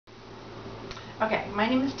Okay, my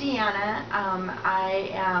name is Deanna. I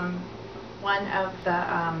am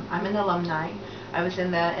I'm an alumni. I was in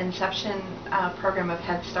the inception program of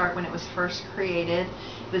Head Start when it was first created.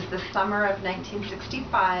 It was the summer of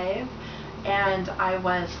 1965, and I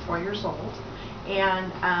was 4 years old.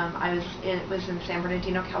 And it was in San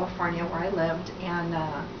Bernardino, California, where I lived, and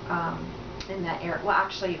in that area. Well,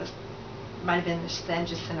 actually, might have been the San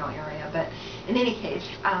Jacinto area, but in any case,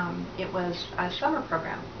 it was a summer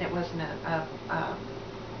program. It wasn't a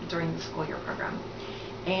during the school year program,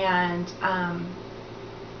 and I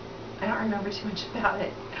don't remember too much about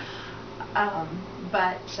it.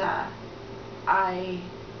 But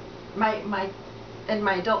in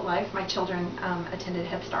my adult life, my children attended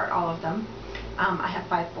Head Start, all of them. I have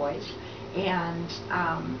 5 boys, and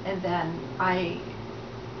then I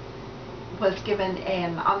was given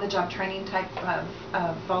an on-the-job training type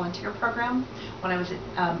of volunteer program when I was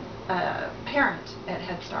a parent at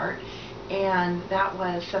Head Start, and that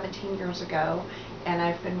was 17 years ago, and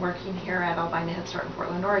I've been working here at Albina Head Start in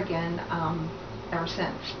Portland, Oregon ever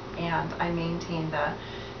since, and I maintain the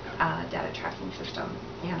data tracking system,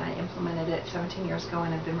 and I implemented it 17 years ago,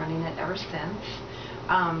 and I've been running it ever since.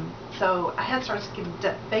 So Head Start's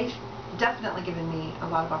definitely given me a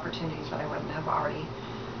lot of opportunities that I wouldn't have already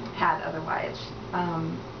had otherwise.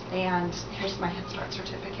 And here's my Head Start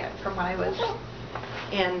certificate from when I was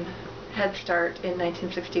in Head Start in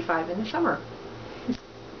 1965 in the summer.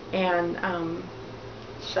 And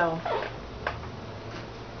so